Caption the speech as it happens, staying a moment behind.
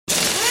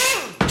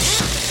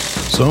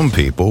Some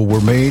people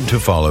were made to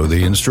follow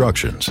the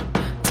instructions.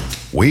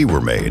 We were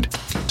made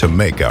to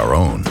make our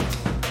own.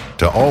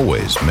 To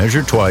always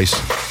measure twice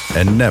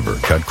and never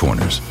cut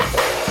corners.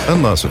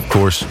 Unless, of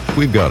course,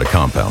 we've got a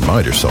compound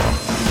miter saw.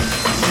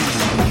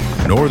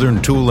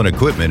 Northern Tool and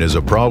Equipment is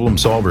a problem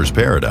solver's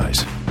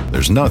paradise.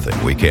 There's nothing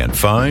we can't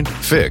find,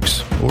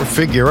 fix, or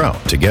figure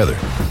out together.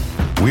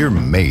 We're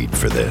made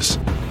for this.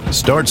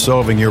 Start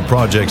solving your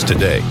projects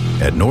today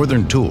at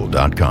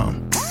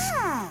northerntool.com.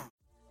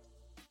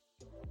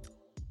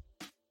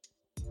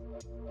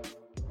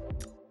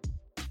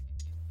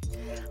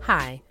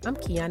 Hi, I'm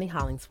Kiani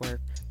Hollingsworth,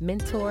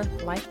 mentor,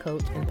 life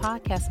coach, and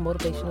podcast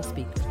motivational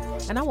speaker,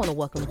 and I want to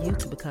welcome you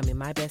to Becoming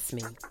My Best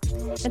Me.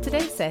 In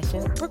today's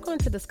session, we're going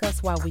to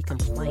discuss why we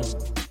complain.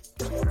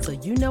 So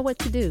you know what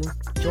to do.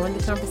 Join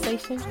the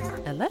conversation,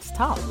 and let's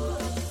talk.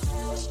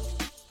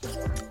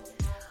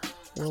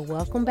 Well,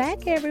 welcome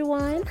back,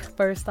 everyone.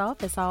 First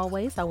off, as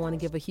always, I want to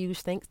give a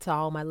huge thanks to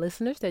all my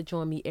listeners that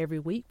join me every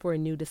week for a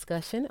new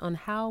discussion on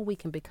how we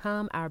can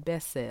become our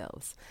best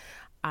selves.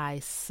 I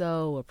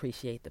so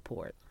appreciate the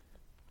support.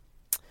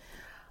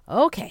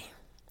 Okay,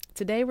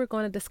 today we're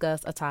going to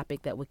discuss a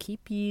topic that will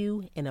keep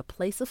you in a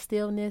place of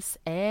stillness,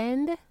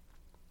 and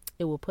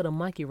it will put a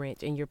monkey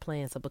wrench in your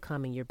plans of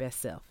becoming your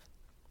best self.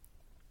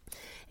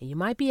 And you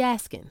might be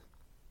asking,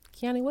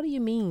 Kiani, what do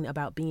you mean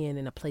about being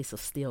in a place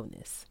of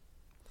stillness?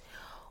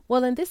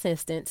 Well, in this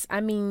instance, I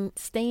mean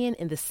staying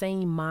in the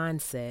same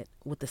mindset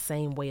with the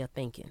same way of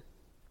thinking.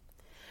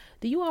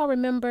 Do you all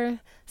remember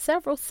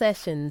several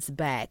sessions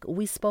back,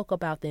 we spoke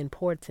about the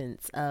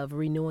importance of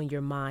renewing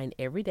your mind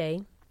every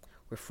day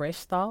with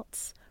fresh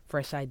thoughts,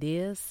 fresh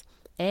ideas,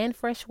 and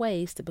fresh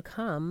ways to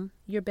become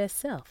your best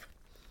self.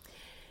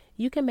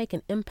 You can make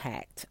an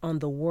impact on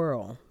the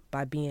world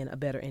by being a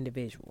better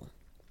individual.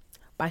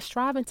 By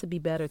striving to be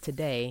better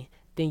today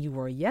than you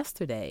were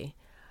yesterday,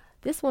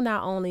 this will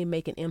not only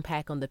make an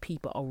impact on the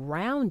people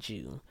around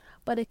you,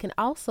 but it can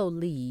also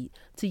lead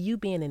to you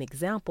being an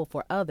example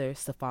for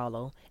others to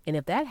follow. And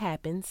if that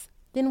happens,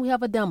 then we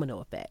have a domino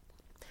effect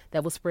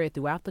that will spread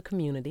throughout the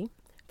community,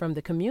 from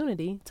the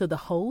community to the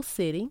whole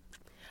city,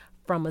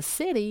 from a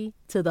city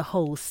to the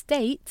whole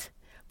state,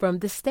 from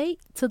the state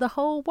to the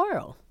whole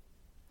world.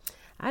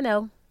 I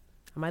know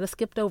I might have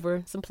skipped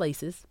over some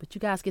places, but you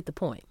guys get the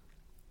point.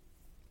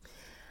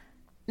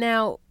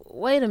 Now,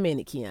 wait a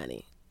minute,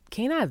 Kiani.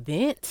 Can I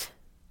vent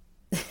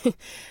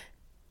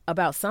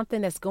about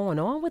something that's going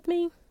on with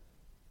me?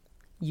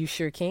 You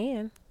sure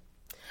can.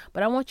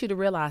 But I want you to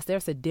realize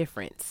there's a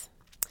difference.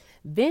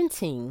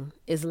 Venting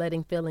is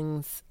letting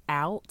feelings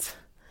out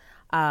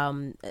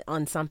on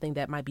something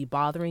that might be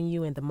bothering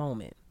you in the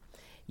moment.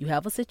 You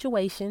have a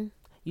situation,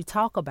 you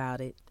talk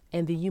about it,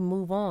 and then you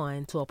move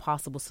on to a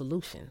possible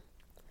solution.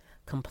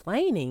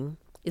 Complaining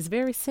is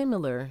very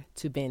similar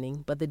to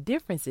venting, but the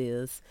difference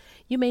is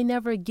you may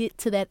never get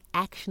to that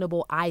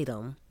actionable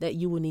item that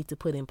you will need to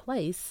put in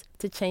place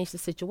to change the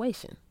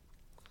situation.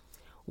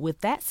 With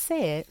that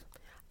said,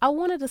 I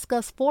want to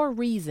discuss 4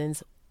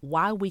 reasons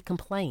why we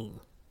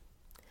complain.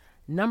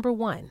 Number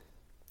 1,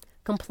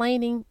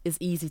 complaining is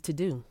easy to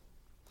do.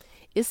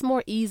 It's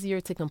more easier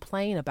to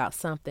complain about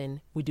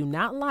something we do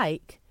not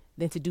like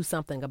than to do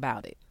something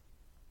about it.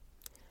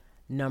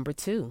 Number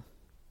 2,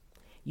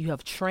 you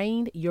have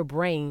trained your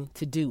brain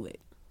to do it.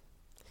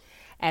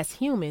 As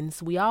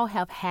humans, we all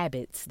have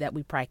habits that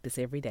we practice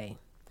every day.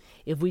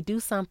 If we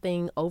do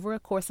something over a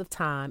course of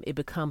time, it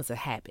becomes a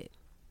habit.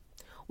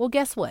 Well,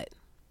 guess what?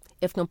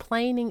 If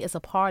complaining is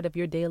a part of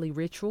your daily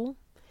ritual,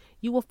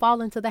 you will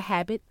fall into the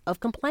habit of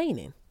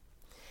complaining.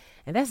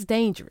 And that's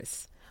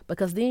dangerous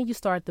because then you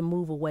start to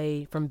move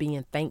away from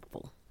being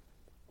thankful.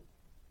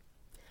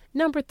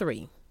 Number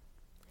 3,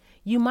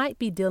 you might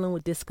be dealing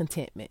with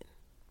discontentment.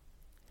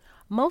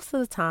 Most of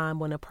the time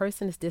when a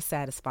person is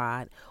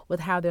dissatisfied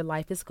with how their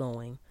life is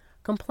going,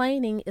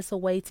 complaining is a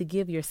way to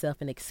give yourself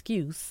an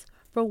excuse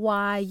for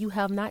why you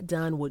have not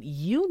done what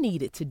you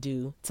needed to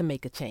do to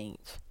make a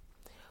change.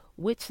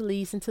 Which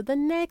leads into the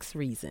next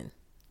reason.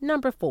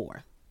 Number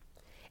 4,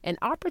 an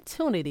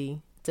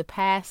opportunity to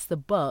pass the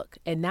buck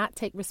and not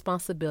take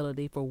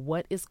responsibility for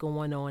what is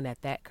going on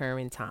at that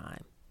current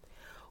time.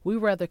 We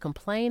rather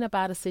complain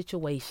about a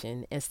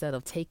situation instead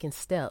of taking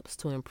steps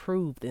to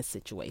improve this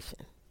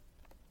situation.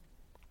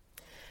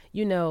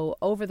 You know,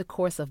 over the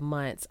course of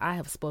months, I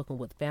have spoken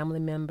with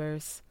family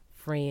members,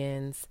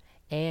 friends,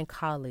 and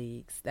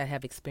colleagues that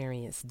have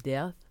experienced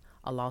death,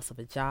 a loss of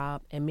a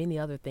job, and many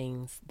other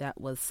things that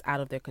was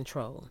out of their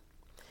control.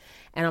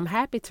 And I'm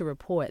happy to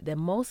report that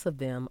most of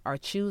them are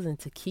choosing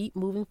to keep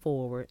moving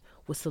forward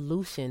with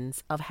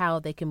solutions of how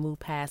they can move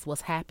past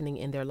what's happening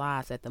in their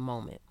lives at the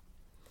moment.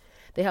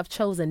 They have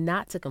chosen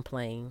not to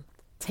complain,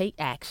 take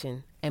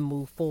action, and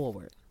move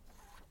forward.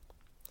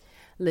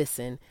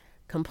 Listen,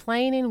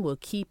 complaining will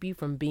keep you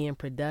from being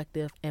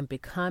productive and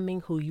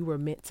becoming who you were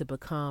meant to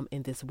become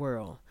in this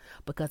world.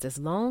 Because as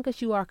long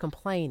as you are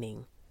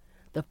complaining,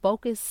 the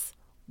focus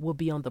will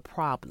be on the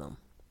problem,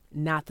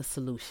 not the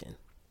solution.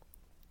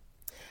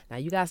 Now,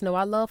 you guys know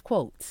I love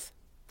quotes.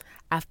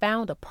 I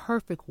found a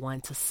perfect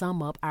one to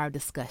sum up our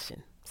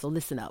discussion. So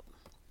listen up.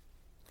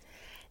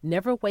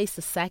 Never waste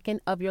a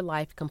second of your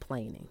life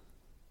complaining.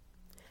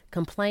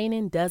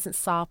 Complaining doesn't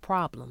solve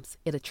problems,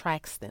 it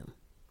attracts them.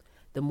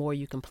 The more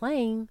you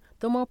complain,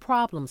 the more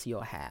problems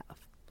you'll have.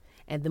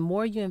 And the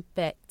more you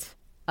infect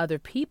other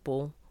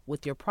people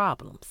with your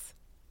problems.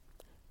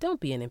 Don't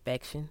be an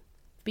infection,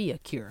 be a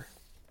cure.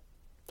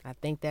 I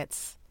think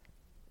that's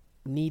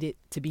needed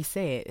to be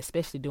said,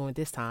 especially during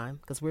this time,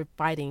 because we're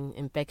fighting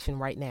infection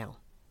right now.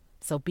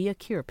 So be a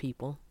cure,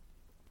 people.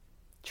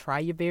 Try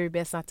your very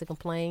best not to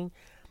complain.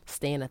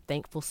 Stay in a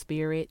thankful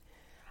spirit.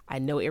 I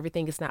know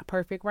everything is not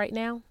perfect right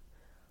now,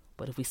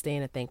 but if we stay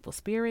in a thankful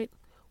spirit,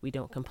 we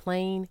don't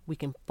complain, we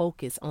can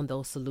focus on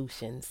those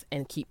solutions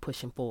and keep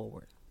pushing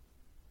forward.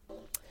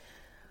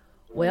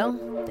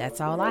 Well,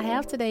 that's all I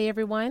have today,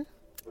 everyone.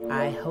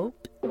 I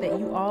hope that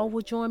you all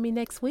will join me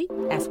next week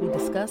as we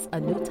discuss a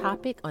new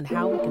topic on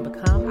how we can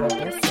become our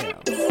best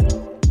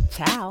selves.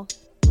 Ciao.